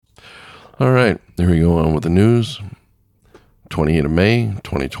All right, here we go on with the news. 28th of May,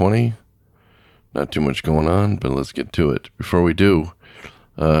 2020. Not too much going on, but let's get to it. Before we do,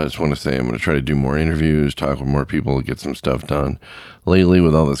 I just want to say I'm going to try to do more interviews, talk with more people, get some stuff done. Lately,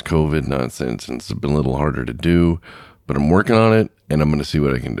 with all this COVID nonsense, it's been a little harder to do, but I'm working on it, and I'm going to see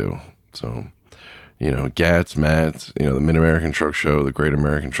what I can do. So, GATS, MATS, the Mid-American Truck Show, the Great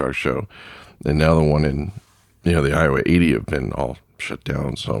American Truck Show, and now the one in, the Iowa 80 have been all shut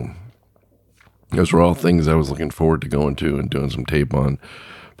down. So those were all things I was looking forward to going to and doing some tape on.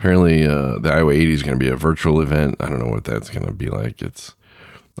 Apparently, the Iowa 80 is going to be a virtual event. I don't know what that's going to be like. It's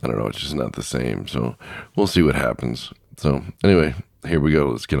just not the same. So we'll see what happens. So anyway, here we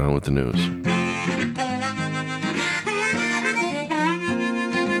go. Let's get on with the news.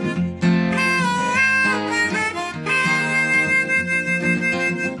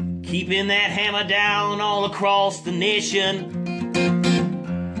 Keeping that hammer down all across the nation.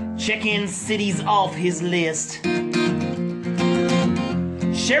 Checking cities off his list.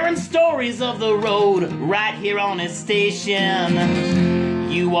 Sharing stories of the road right here on his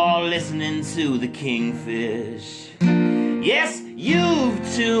station. You are listening to the Kingfish. Yes,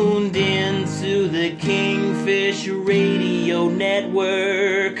 you've tuned in to the Kingfish Radio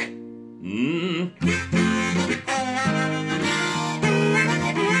Network.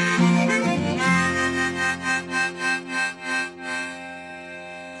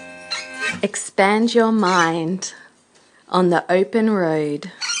 Expand your mind on the open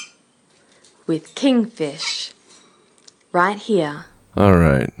road with Kingfish right here. All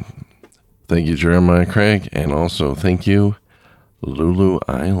right. Thank you, Jeremiah Craig, and also thank you, Lulu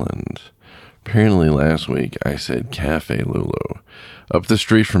Island. Apparently last week I said Cafe Lulu. Up the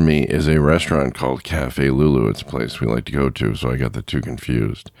street from me is a restaurant called Cafe Lulu. It's a place we like to go to, so I got the two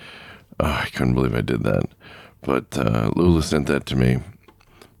confused. I couldn't believe I did that. But Lulu sent that to me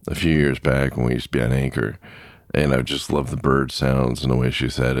a few years back when we used to be on Anchor, and I just love the bird sounds and the way she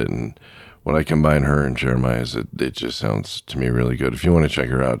said it. And when I combine her and Jeremiah's, it just sounds to me really good. If you want to check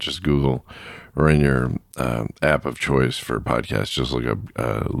her out, just Google, or in your app of choice for podcasts, just look up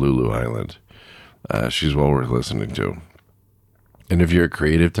Lulu Island. She's well worth listening to. And if you're a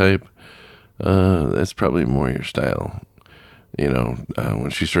creative type, that's probably more your style. When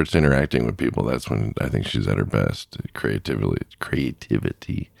she starts interacting with people, that's when I think she's at her best.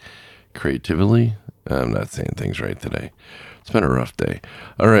 Creativity. I'm not saying things right today. It's been a rough day.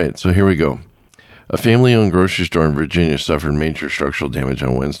 All right, so here we go. A family-owned grocery store in Virginia suffered major structural damage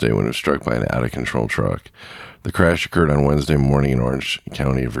on Wednesday when it was struck by an out-of-control truck. The crash occurred on Wednesday morning in Orange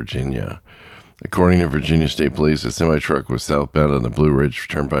County, Virginia. According to Virginia State Police, a semi-truck was southbound on the Blue Ridge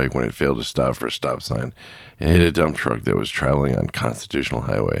Turnpike when it failed to stop for a stop sign and hit a dump truck that was traveling on Constitutional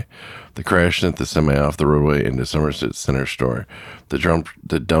Highway. The crash sent the semi off the roadway into Somerset Center Store.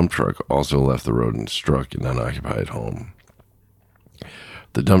 The dump truck also left the road and struck an unoccupied home.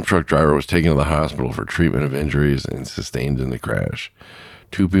 The dump truck driver was taken to the hospital for treatment of injuries and sustained in the crash.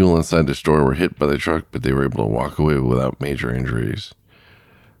 2 people inside the store were hit by the truck, but they were able to walk away without major injuries.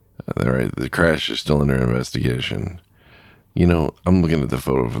 The crash is still under investigation. I'm looking at the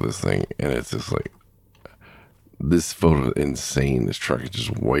photo for this thing, and it's just like, this photo is insane. This truck has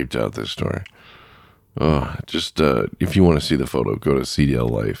just wiped out this store. If you want to see the photo, go to CDL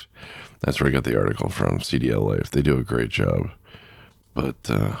Life. That's where I got the article from, CDL Life. They do a great job. But,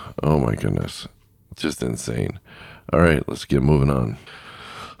 oh my goodness, it's just insane. All right, let's get moving on.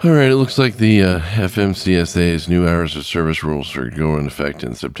 All right, it looks like the FMCSA's new hours of service rules are going into effect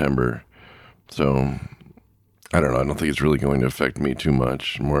in September. So, I don't know. I don't think it's really going to affect me too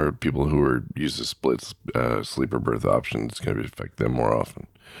much. More people who are used to split sleeper berth options, it's going to affect them more often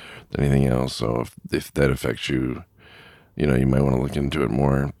than anything else. So, if that affects you, you might want to look into it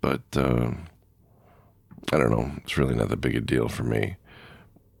more. But, I don't know. It's really not that big a deal for me.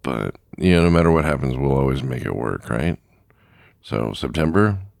 But, no matter what happens, we'll always make it work, right? So,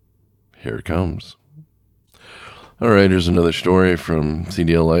 September, here it comes. All right, here's another story from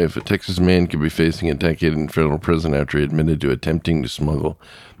CDL Life. A Texas man could be facing a decade in federal prison after he admitted to attempting to smuggle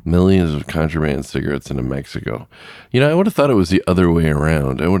millions of contraband cigarettes into Mexico. I would have thought it was the other way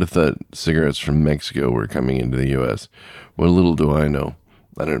around. I would have thought cigarettes from Mexico were coming into the U.S. What little do I know?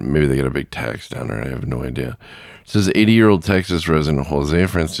 Maybe they got a big tax down there. I have no idea. It says 80-year-old Texas resident Jose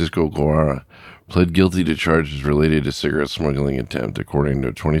Francisco Guevara pled guilty to charges related to cigarette smuggling attempt, according to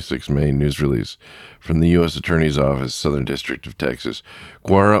a 26 May news release from the U.S. Attorney's Office, Southern District of Texas.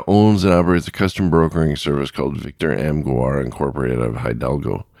 Guevara owns and operates a custom brokering service called Victor M. Guevara Incorporated out of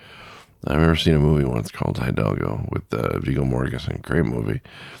Hidalgo. I remember seeing a movie once called Hidalgo with Viggo Mortensen. Great movie.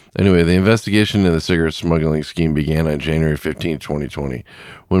 Anyway, the investigation into the cigarette smuggling scheme began on January 15, 2020,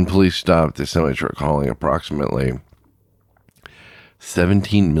 when police stopped a semi-truck hauling approximately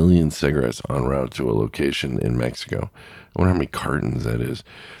 17 million cigarettes en route to a location in Mexico. I wonder how many cartons that is.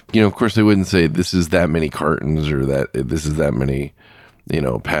 Of course, they wouldn't say this is that many cartons or that this is that many,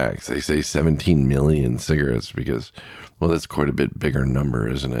 packs. They say 17 million cigarettes because, well, that's quite a bit bigger number,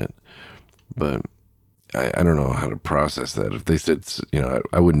 isn't it? But I don't know how to process that. If they said,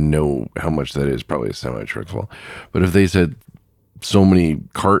 I wouldn't know how much that is, probably a semi-truck full. But if they said so many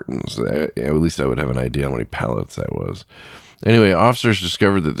cartons, at least I would have an idea how many pallets that was. Anyway, officers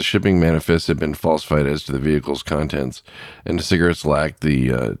discovered that the shipping manifest had been falsified as to the vehicle's contents, and the cigarettes lacked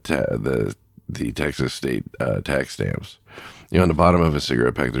the Texas state tax stamps. On the bottom of a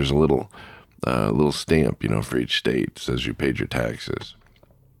cigarette pack, there's a little stamp, for each state. It says you paid your taxes.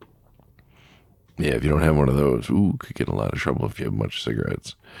 Yeah, if you don't have one of those, could get in a lot of trouble if you have a bunch of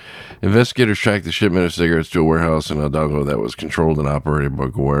cigarettes. Investigators tracked the shipment of cigarettes to a warehouse in Hidalgo that was controlled and operated by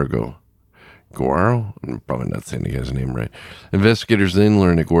Guerrero. I'm probably not saying the guy's name right. Investigators then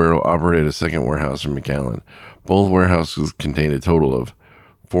learned that Guerrero operated a second warehouse in McAllen. Both warehouses contained a total of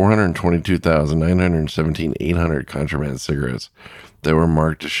 422,917 800 contraband cigarettes that were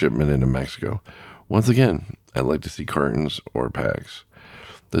marked as shipment into Mexico. Once again, I'd like to see cartons or packs.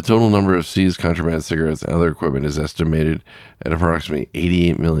 The total number of seized contraband cigarettes and other equipment is estimated at approximately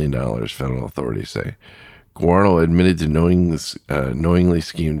 $88 million, federal authorities say. Guardo admitted to knowingly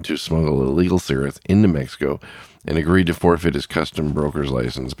schemed to smuggle illegal cigarettes into Mexico and agreed to forfeit his custom broker's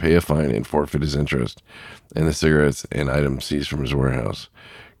license, pay a fine, and forfeit his interest in the cigarettes and items seized from his warehouse.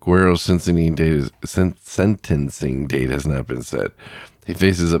 Guerrero's sentencing date has not been set. He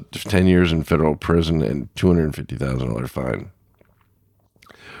faces up to 10 years in federal prison and $250,000 fine.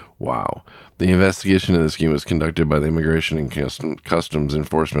 Wow. The investigation of the scheme was conducted by the Immigration and Customs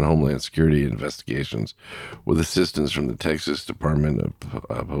Enforcement Homeland Security Investigations with assistance from the Texas Department of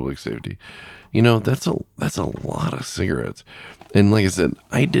Public Safety. That's a lot of cigarettes. And like I said,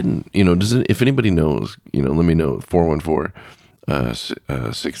 I didn't, if anybody knows, let me know,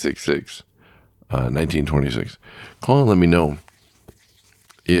 414-666-1926. Call and let me know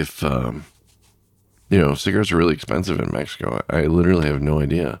if, cigarettes are really expensive in Mexico. I literally have no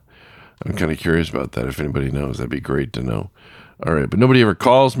idea. I'm kind of curious about that. If anybody knows, that'd be great to know. All right, but nobody ever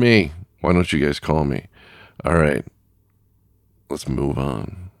calls me. Why don't you guys call me? All right, let's move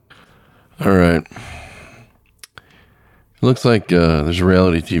on. All right. It looks like there's a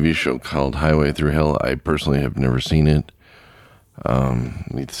reality TV show called Highway Through Hell. I personally have never seen it.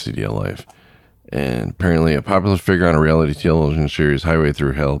 Meet the CDL Life. And apparently a popular figure on a reality television series, Highway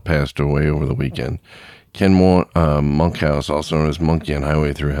Through Hell, passed away over the weekend. Ken Monkhouse, also known as Monkey on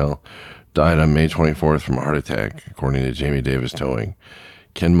Highway Through Hell, died on May 24th from a heart attack, according to Jamie Davis Towing.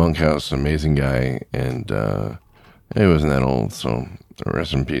 Ken Monkhouse, amazing guy, and he wasn't that old, so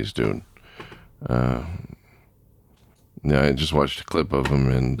rest in peace, dude. I just watched a clip of him,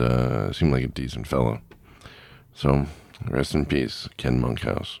 and seemed like a decent fellow. So, rest in peace, Ken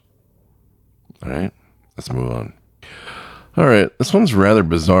Monkhouse. All right, let's move on. All right, this one's rather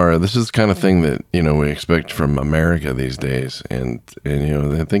bizarre. This is the kind of thing that, we expect from America these days. And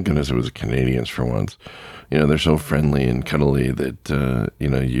thank goodness it was Canadians for once. They're so friendly and cuddly that,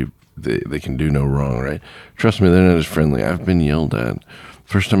 they can do no wrong, right? Trust me, they're not as friendly. I've been yelled at.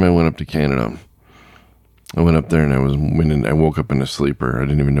 First time I went up to Canada, I went up there and I woke up in a sleeper. I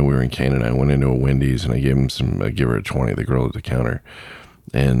didn't even know we were in Canada. I went into a Wendy's and I gave her a 20, the girl at the counter.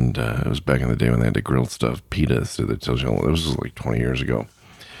 And it was back in the day when they had the grilled stuffed pita. So that tells you, it was like 20 years ago.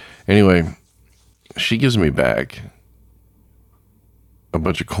 Anyway, she gives me back a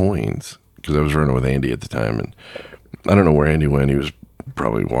bunch of coins because I was running with Andy at the time. And I don't know where Andy went. He was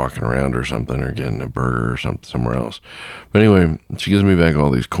probably walking around or something or getting a burger or somewhere else. But anyway, she gives me back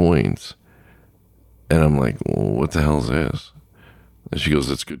all these coins. And I'm like, well, what the hell is this? And she goes,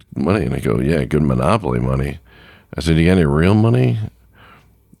 that's good money. And I go, yeah, good Monopoly money. I said, you got any real money?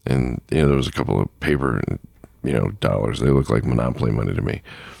 And, there was a couple of paper, dollars. They look like Monopoly money to me.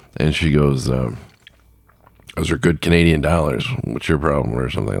 And she goes, those are good Canadian dollars. What's your problem? Or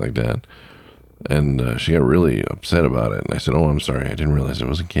something like that. And she got really upset about it. And I said, oh, I'm sorry. I didn't realize it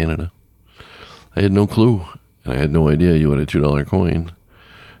was in Canada. I had no clue. And I had no idea you had a $2 coin.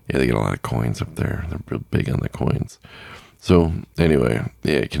 Yeah, they get a lot of coins up there. They're real big on the coins. So, anyway,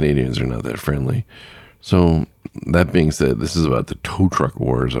 yeah, Canadians are not that friendly. So, that being said, this is about the tow truck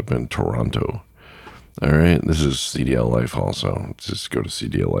wars up in Toronto. All right, this is CDL Life also. Just go to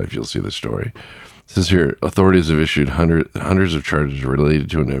CDL Life, you'll see the story. says here, authorities have issued hundreds of charges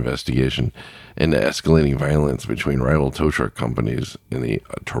related to an investigation into escalating violence between rival tow truck companies in the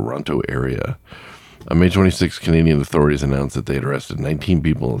Toronto area. On May 26, Canadian authorities announced that they had arrested 19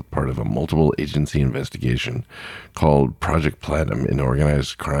 people as part of a multiple agency investigation called Project Platinum into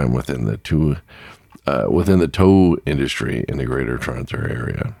organized crime within the tow industry in the Greater Toronto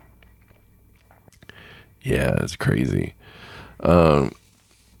area. Yeah, it's crazy.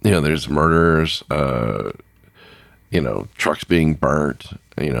 There's murders, trucks being burnt,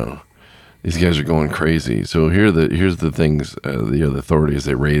 these guys are going crazy. So here's the things, the authorities,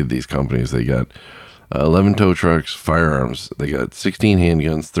 they raided these companies. They got 11 tow trucks, firearms. They got 16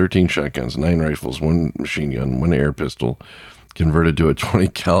 handguns, 13 shotguns, 9 rifles, 1 machine gun, 1 air pistol, converted to a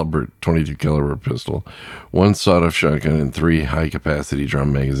 22 caliber pistol, 1 sawed-off shotgun, and 3 high-capacity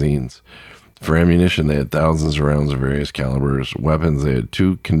drum magazines. For ammunition, they had thousands of rounds of various calibers. Weapons, they had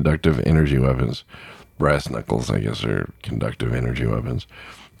 2 conductive energy weapons. Brass knuckles, I guess, are conductive energy weapons.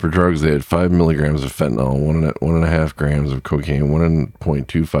 For drugs, they had 5 milligrams of fentanyl, 1.5 grams of cocaine,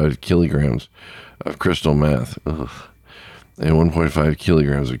 1.25 kilograms of crystal meth, and 1.5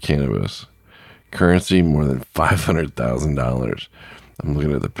 kilograms of cannabis. Currency, more than $500,000. I'm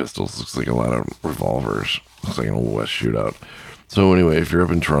looking at the pistols. Looks like a lot of revolvers. Looks like an Old West shootout. So anyway, if you're up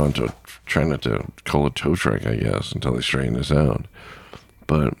in Toronto, try not to call a tow truck, I guess, until they straighten this out.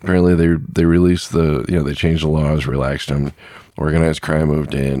 But apparently they released they changed the laws, relaxed them. Organized crime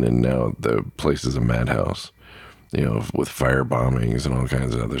moved in, and now the place is a madhouse, with fire bombings and all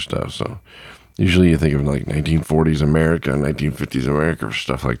kinds of other stuff. So usually you think of like 1940s America, 1950s America, or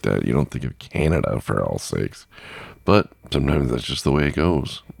stuff like that. You don't think of Canada, for all sakes. But sometimes that's just the way it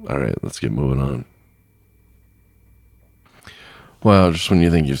goes. All right, let's get moving on. Wow, just when you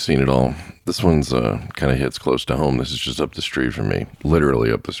think you've seen it all, this one's kind of hits close to home. This is just up the street from me,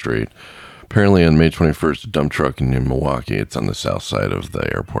 literally up the street. Apparently on May 21st, a dump truck in Milwaukee, it's on the south side of the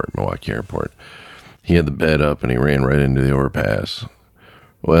airport, Milwaukee Airport. He had the bed up and he ran right into the overpass.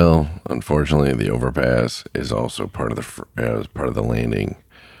 Well, unfortunately, the overpass is also part of the landing,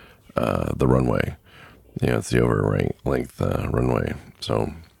 the runway. It's the over-length runway.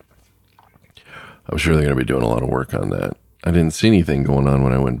 So I'm sure they're going to be doing a lot of work on that. I didn't see anything going on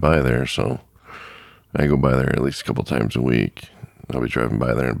when I went by there, so I go by there at least a couple times a week. I'll be driving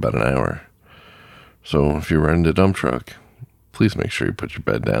by there in about an hour. So if you run into a dump truck, please make sure you put your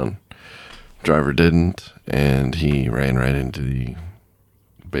bed down. Driver didn't, and he ran right into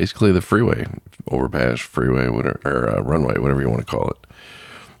basically the freeway, overpass, freeway, whatever, or runway, whatever you want to call it.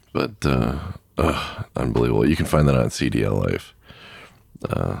 But unbelievable. You can find that on CDL Life.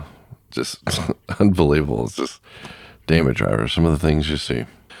 Just unbelievable. It's just, damn it, driver. Some of the things you see.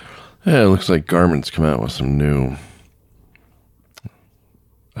 Yeah, it looks like Garmin's come out with some new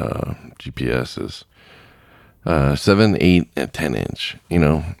GPSs. 7, 8, and 10 inch.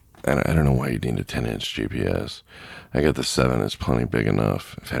 I don't know why you need a 10 inch GPS. I got the 7, it's plenty big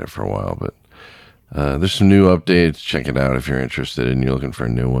enough. I've had it for a while, but there's some new updates. Check it out if you're interested and you're looking for a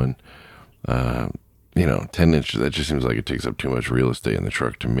new one. 10 inch, that just seems like it takes up too much real estate in the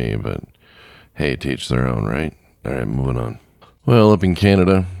truck to me, but hey, to each their own, right? All right, moving on. Well, up in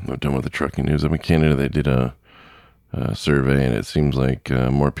Canada, I'm done with the trucking news. Up in Canada, they did a survey, and it seems like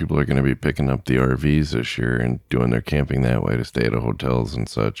more people are going to be picking up the RVs this year and doing their camping that way to stay at hotels and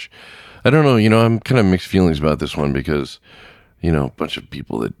such. I don't know, I'm kind of mixed feelings about this one because, a bunch of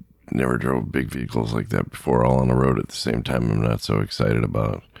people that never drove big vehicles like that before all on the road at the same time I'm not so excited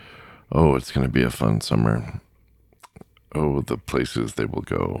about. Oh, it's going to be a fun summer. Oh, the places they will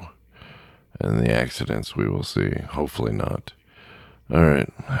go and the accidents we will see. Hopefully not. All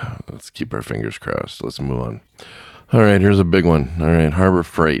right, let's keep our fingers crossed. Let's move on. All right, here's a big one. All right, Harbor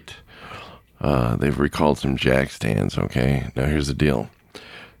Freight. They've recalled some jack stands, okay? Now, here's the deal.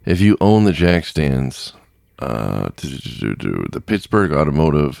 If you own the jack stands, the Pittsburgh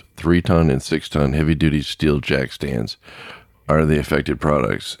Automotive 3-ton and 6-ton heavy-duty steel jack stands are the affected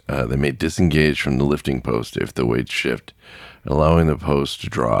products. They may disengage from the lifting post if the weights shift, allowing the post to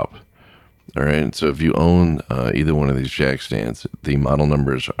drop. All right, so if you own either one of these jack stands, the model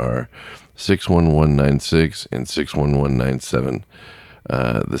numbers are 61196 and 61197.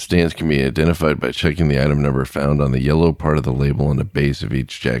 The stands can be identified by checking the item number found on the yellow part of the label on the base of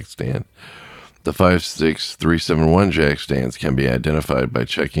each jack stand. The 56371 jack stands can be identified by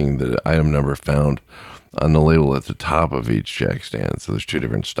checking the item number found on the label at the top of each jack stand. So there's 2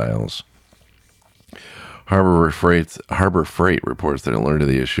 different styles. Harbor Freight reports that it learned of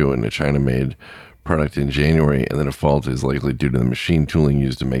the issue in a China-made product in January, and that a fault is likely due to the machine tooling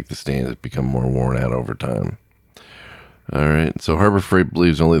used to make the stands become more worn out over time. All right. So Harbor Freight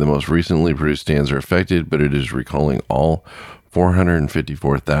believes only the most recently produced stands are affected, but it is recalling all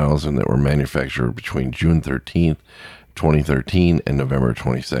 454,000 that were manufactured between June 13th, 2013 and November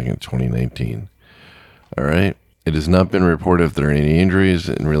 22nd, 2019. All right. It has not been reported if there are any injuries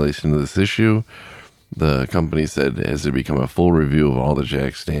in relation to this issue. The company said as it become a full review of all the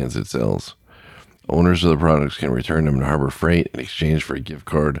jack stands it sells. Owners of the products can return them to Harbor Freight in exchange for a gift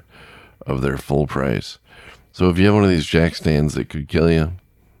card of their full price. So if you have one of these jack stands that could kill you,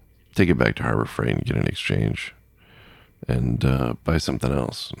 take it back to Harbor Freight and get an exchange. And buy something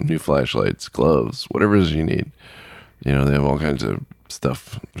else. New flashlights, gloves, whatever it is you need. You know, they have all kinds of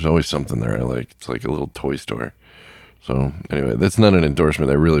stuff. There's always something there I like. It's like a little toy store. So anyway, that's not an endorsement.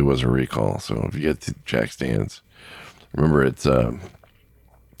 That really was a recall. So if you get jack stands, remember it's 2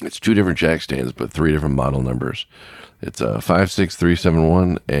 different jack stands, but 3 different model numbers. It's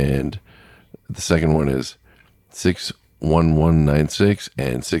 56371, and the second one is 61196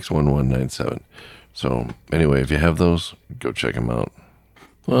 and 61197. So anyway, if you have those, go check them out.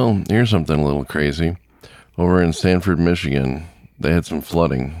 Well, here's something a little crazy. Over in Sanford, Michigan, they had some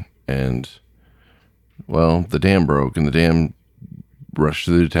flooding, and well, the dam broke, and the dam rushed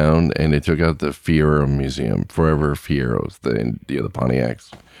through the town, and they took out the Fiero Museum, Forever Fieros, the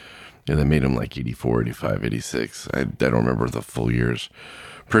Pontiacs. Yeah, they made them like 84, 85, 86. I don't remember the full years.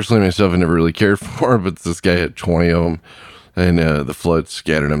 Personally, myself, I never really cared for it, but this guy had 20 of them, and the flood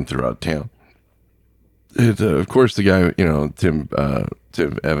scattered them throughout town. Of course, the guy, you know, Tim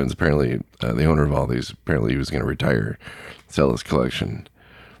Evans, apparently the owner of all these, apparently he was going to retire, sell his collection.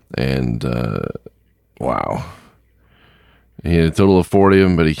 And wow. He had a total of 40 of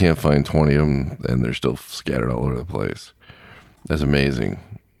them, but he can't find 20 of them, and they're still scattered all over the place. That's amazing.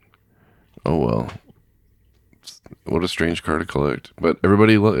 Oh, well. What a strange car to collect. But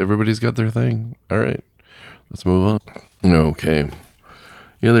everybody's got their thing. All right. Let's move on. Okay.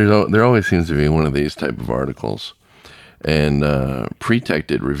 Yeah, there always seems to be one of these type of articles. And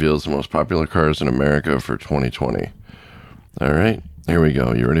Pretected reveals the most popular cars in America for 2020. All right. Here we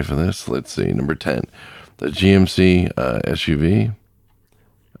go. You ready for this? Let's see. Number 10. The GMC SUV.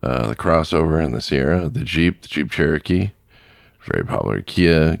 The crossover and the Sierra. The Jeep Cherokee. Very popular.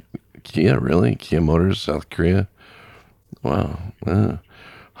 Kia, really? Kia Motors, South Korea. Wow.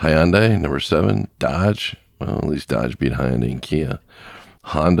 Hyundai, number 7. Dodge. Well, at least Dodge beat Hyundai and Kia.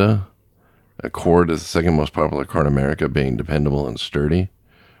 Honda. Accord is the second most popular car in America, being dependable and sturdy.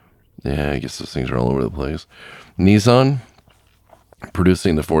 Yeah, I guess those things are all over the place. Nissan,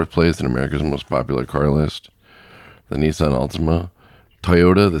 producing the 4th place in America's most popular car list. The Nissan Altima.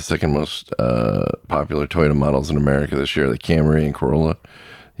 Toyota, the second most popular Toyota models in America this year. The Camry and Corolla.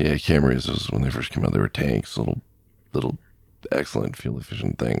 Yeah, Camrys, when they first came out, they were tanks, little excellent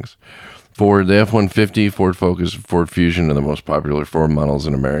fuel-efficient things. Ford, the F-150, Ford Focus, Ford Fusion are the most popular Ford models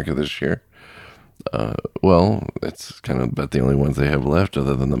in America this year. Well, it's kind of about the only ones they have left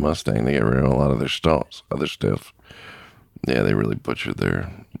other than the Mustang. They get rid of a lot of their other stuff. Yeah, they really butchered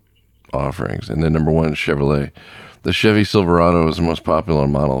their offerings. And then number 1, Chevrolet. The Chevy Silverado is the most popular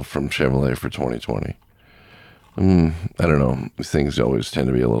model from Chevrolet for 2020. I don't know. These things always tend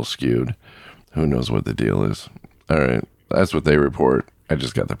to be a little skewed. Who knows what the deal is? All right. That's what they report. I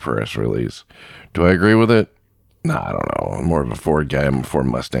just got the press release. Do I agree with it? Nah, I don't know. I'm more of a Ford guy. I'm a Ford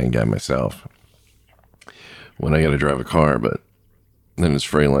Mustang guy myself. When I got to drive a car, but then it's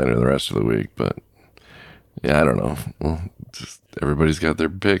Freightliner the rest of the week. But yeah, I don't know. Well, just everybody's got their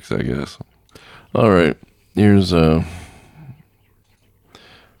picks, I guess. All right. Here's a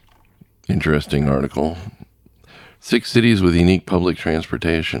interesting article. 6 cities with unique public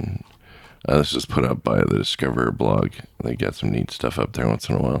transportation. This is put up by the Discoverer blog. They got some neat stuff up there once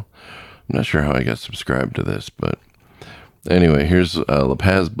in a while. I'm not sure how I got subscribed to this, but anyway, here's La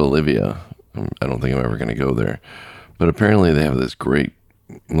Paz, Bolivia. I don't think I'm ever going to go there. But apparently they have this great,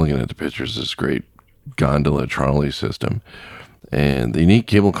 I'm looking at the pictures, this great gondola trolley system. And the unique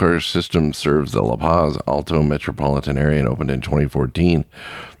cable car system serves the La Paz Alto metropolitan area and opened in 2014.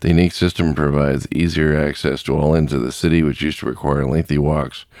 The unique system provides easier access to all ends of the city, which used to require lengthy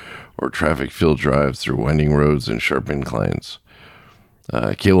walks or traffic-filled drives through winding roads and sharp inclines.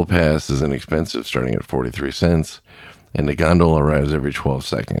 Cable pass is inexpensive, starting at 43 cents, and the gondola arrives every 12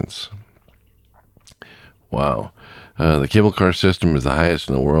 seconds. Wow. The cable car system is the highest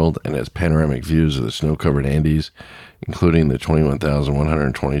in the world and has panoramic views of the snow-covered Andes, including the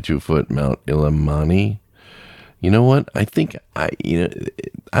 21,122-foot Mount Illimani. You know what? I think I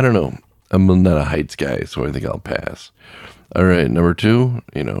don't know. I'm not a heights guy, so I think I'll pass. All right, number 2,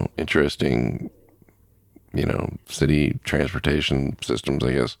 interesting city transportation systems,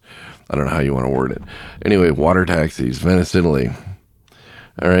 I guess. I don't know how you want to word it. Anyway, water taxis, Venice, Italy.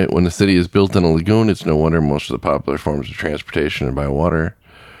 All right, when the city is built in a lagoon, it's no wonder most of the popular forms of transportation are by water.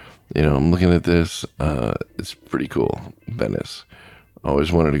 I'm looking at this. It's pretty cool. Venice.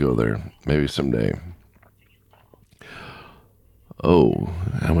 Always wanted to go there. Maybe someday. Oh,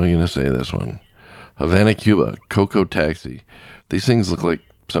 how am I going to say this one? Havana, Cuba, Coco Taxi. These things look like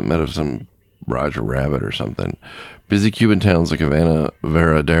something out of some Roger Rabbit or something. Busy Cuban towns like Havana,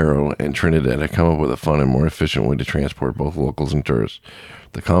 Varadero, and Trinidad have come up with a fun and more efficient way to transport both locals and tourists.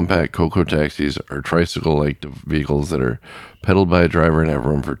 The compact Coco taxis are tricycle-like vehicles that are pedaled by a driver and have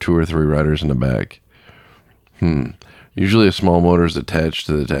room for 2 or 3 riders in the back. Usually a small motor is attached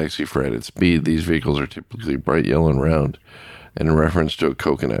to the taxi for added speed. These vehicles are typically bright yellow and round, and in reference to a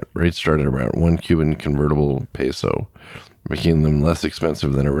coconut. Rates start at about 1 Cuban convertible peso, making them less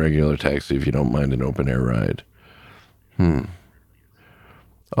expensive than a regular taxi if you don't mind an open-air ride.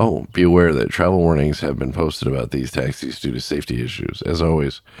 Oh, be aware that travel warnings have been posted about these taxis due to safety issues. As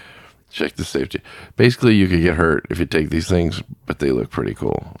always, check the safety. Basically, you could get hurt if you take these things, but they look pretty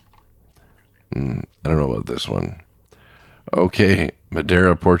cool. I don't know about this one. Okay,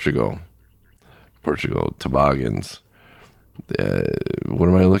 Madeira, Portugal. Portugal, toboggans. What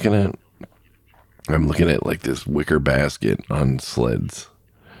am I looking at? I'm looking at like this wicker basket on sleds,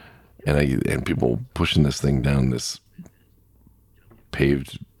 and people pushing this thing down this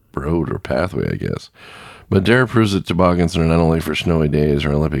paved road or pathway, I guess. Madeira proves that toboggans are not only for snowy days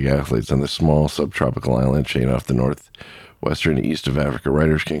or Olympic athletes. On the small subtropical island chain off the northwestern east of Africa,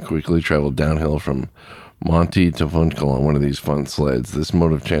 riders can quickly travel downhill from Monte to Funchal on one of these fun sleds. This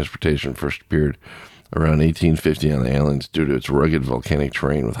mode of transportation first appeared around 1850 on the islands due to its rugged volcanic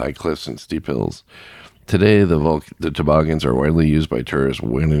terrain with high cliffs and steep hills. Today, the toboggans are widely used by tourists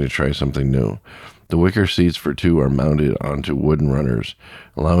wanting to try something new. The wicker seats for 2 are mounted onto wooden runners,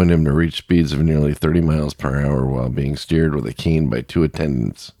 allowing them to reach speeds of nearly 30 miles per hour while being steered with a cane by 2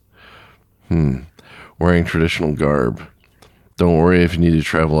 attendants. Wearing traditional garb. Don't worry if you need to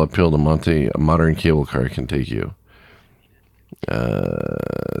travel uphill to Monte, a modern cable car can take you.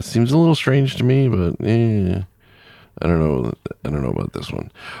 Seems a little strange to me, but I don't know. I don't know about this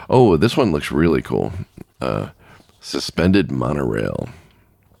one. Oh, this one looks really cool. Suspended monorail.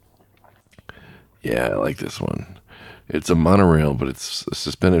 Yeah, I like this one. It's a monorail, but it's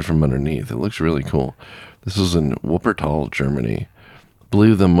suspended from underneath. It looks really cool. This is in Wuppertal, Germany.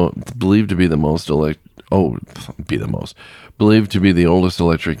 Believed to be the oldest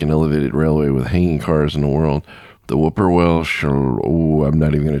electric and elevated railway with hanging cars in the world. The Wupperwell, I'm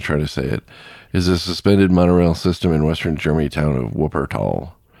not even going to try to say it, is a suspended monorail system in western Germany town of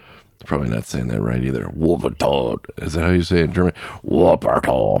Wuppertal. Probably not saying that right either. Wuppertal. Is that how you say it in German?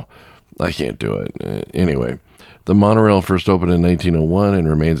 Wuppertal. I can't do it. Anyway, the monorail first opened in 1901 and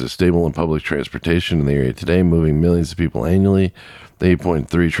remains a staple in public transportation in the area today, moving millions of people annually. The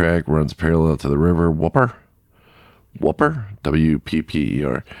 8.3 track runs parallel to the river Wupper,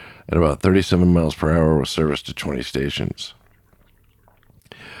 W-P-P-E-R, at about 37 miles per hour with service to 20 stations.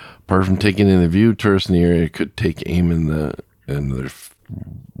 Apart from taking in the view, tourists in the area could take aim in their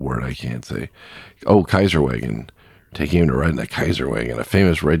word I can't say. Oh, Kaiserwagen. Take aim to ride in the Kaiserwagen, a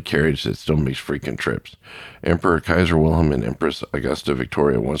famous red carriage that still makes frequent trips. Emperor Kaiser Wilhelm and Empress Augusta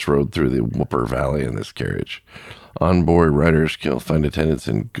Victoria once rode through the Wupper Valley in this carriage. On board, riders can find attendants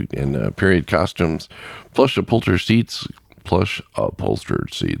in period costumes, plush upholstered seats,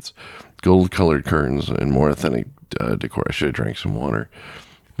 gold-colored curtains, and more authentic decor. I should have drank some water.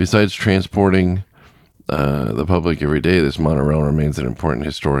 Besides transporting the public every day, this monorail remains an important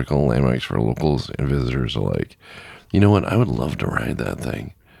historical landmark for locals and visitors alike. You know what? I would love to ride that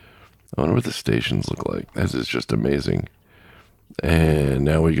thing. I wonder what the stations look like. That is just amazing. And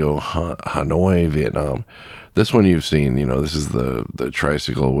now we go Hanoi, Vietnam. This one you've seen. This is the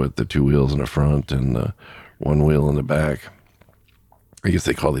tricycle with the 2 wheels in the front and the 1 wheel in the back. I guess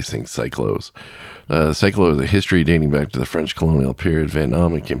they call these things cyclos. Cyclo is a history dating back to the French colonial period.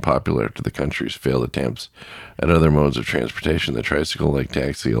 Vietnam became popular after the country's failed attempts at other modes of transportation. The tricycle-like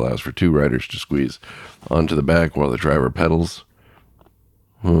taxi allows for 2 riders to squeeze onto the back while the driver pedals.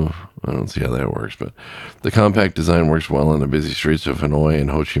 I don't see how that works, but the compact design works well on the busy streets of Hanoi and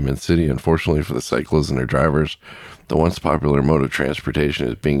Ho Chi Minh City. Unfortunately for the cyclists and their drivers, the once popular mode of transportation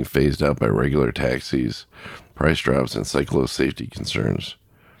is being phased out by regular taxis, price drops, and cyclist safety concerns.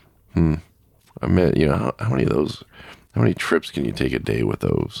 I mean, how many trips can you take a day with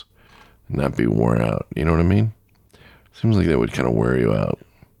those and not be worn out? You know what I mean? Seems like that would kind of wear you out.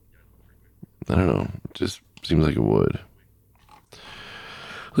 I don't know. It just seems like it would.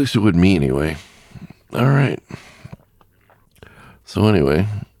 At least it would me anyway. All right. So anyway,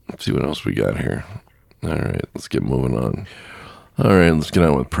 let's see what else we got here. All right, let's get moving on. All right, let's get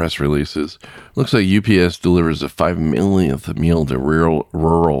on with press releases. Looks like UPS delivers a 5 millionth meal to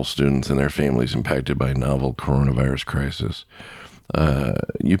rural students and their families impacted by novel coronavirus crisis.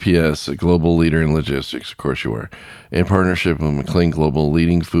 UPS, a global leader in logistics, of course you are, in partnership with McLean Global,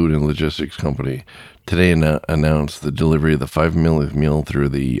 leading food and logistics company, today announced the delivery of the 5 millionth meal through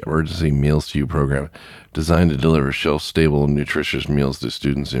the Emergency Meals to You program, designed to deliver shelf-stable and nutritious meals to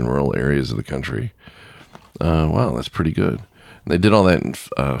students in rural areas of the country. Wow, that's pretty good. They did all that in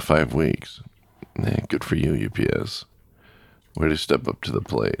 5 weeks. Good for you, UPS. Way to step up to the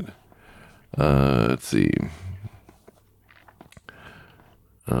plate. Let's see.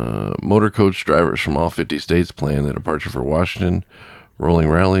 Motor coach drivers from all 50 states plan the departure for Washington. Rolling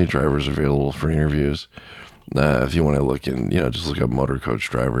rally, drivers available for interviews. If you want to look in, just look up motor coach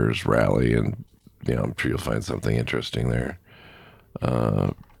drivers rally, and, I'm sure you'll find something interesting there.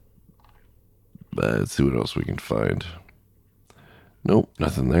 Let's see what else we can find. Nope,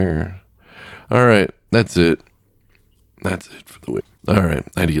 nothing there. All right, that's it. That's it for the week. All right,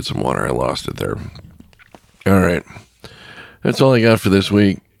 I had to get some water. I lost it there. All right. That's all I got for this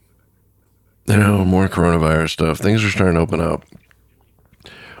week. More coronavirus stuff. Things are starting to open up.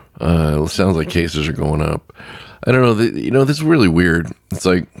 It sounds like cases are going up. I don't know. This is really weird. It's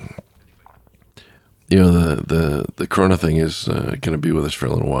like, the corona thing is going to be with us for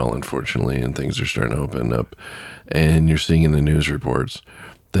a little while, unfortunately, and things are starting to open up. And you're seeing in the news reports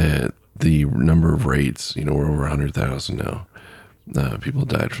that the number of rates, we're over 100,000 now. People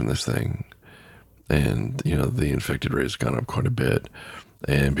died from this thing. And, the infected rate has gone up quite a bit.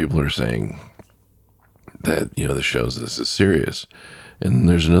 And people are saying that, this shows this is serious. And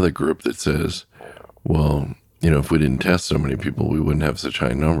there's another group that says, well, if we didn't test so many people, we wouldn't have such high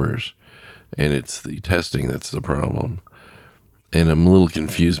numbers. And it's the testing that's the problem. And I'm a little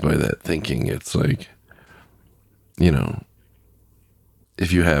confused by that thinking. It's like,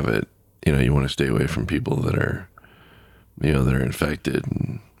 if you have it, you want to stay away from people that are, that are infected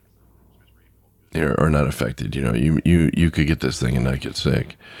and, or not affected. You could get this thing and not get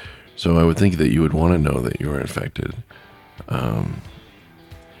sick. So I would think that you would want to know that you were infected.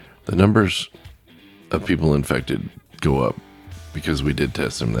 The numbers of people infected go up because we did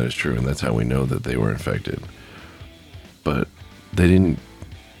test them. That is true, and that's how we know that they were infected. But they didn't,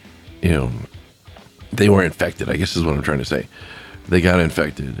 they were infected, I guess is what I'm trying to say. They got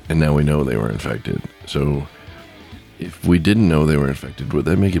infected, and now we know they were infected. So if we didn't know they were infected, would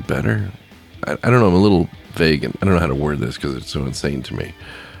that make it better? I don't know. I'm a little vague, and I don't know how to word this because it's so insane to me.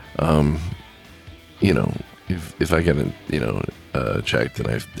 If I got checked and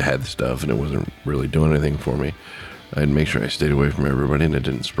I had the stuff and it wasn't really doing anything for me, I'd make sure I stayed away from everybody and I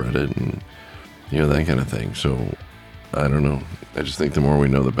didn't spread it, and that kind of thing. So I don't know. I just think the more we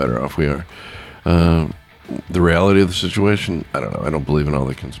know, the better off we are. The reality of the situation, I don't know. I don't believe in all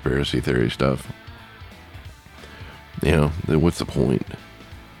the conspiracy theory stuff. What's the point?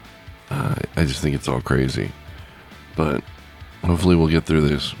 I just think it's all crazy. But hopefully we'll get through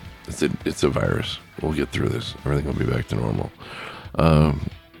this. It's a virus. We'll get through this. Everything will be back to normal.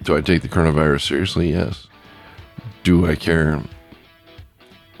 Do I take the coronavirus seriously? Yes. Do I care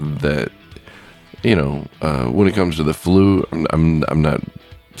that, when it comes to the flu, I'm not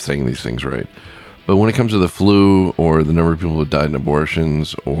saying these things right, but when it comes to the flu or the number of people who died in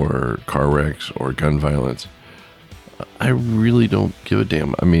abortions or car wrecks or gun violence, I really don't give a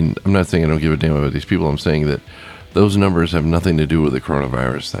damn. I mean, I'm not saying I don't give a damn about these people. I'm saying that those numbers have nothing to do with the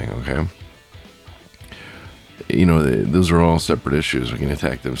coronavirus thing, okay? Those are all separate issues. We can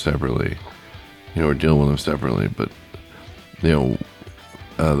attack them separately, or deal with them separately. But,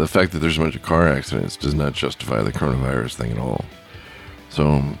 the fact that there's a bunch of car accidents does not justify the coronavirus thing at all.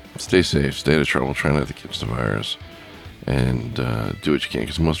 So stay safe, stay out of trouble, try not to catch the virus, and do what you can,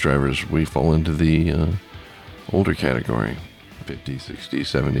 because most drivers, we fall into the older category, 50s, 60s,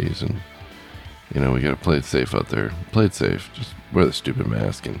 70s, and we gotta play it safe out there. Play it safe. Just wear the stupid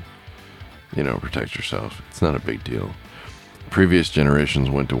mask and protect yourself. It's not a big deal. Previous generations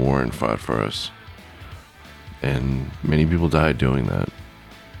went to war and fought for us, and many people died doing that.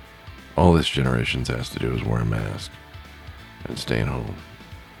 All this generation has to do is wear a mask and stay at home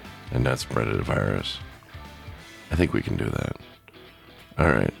and not spread a virus. I think we can do that.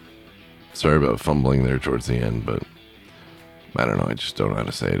 All right. Sorry about fumbling there towards the end, but I don't know. I just don't know how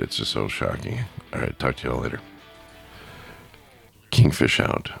to say it. It's just so shocking. All right. Talk to you all later. Kingfish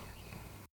out.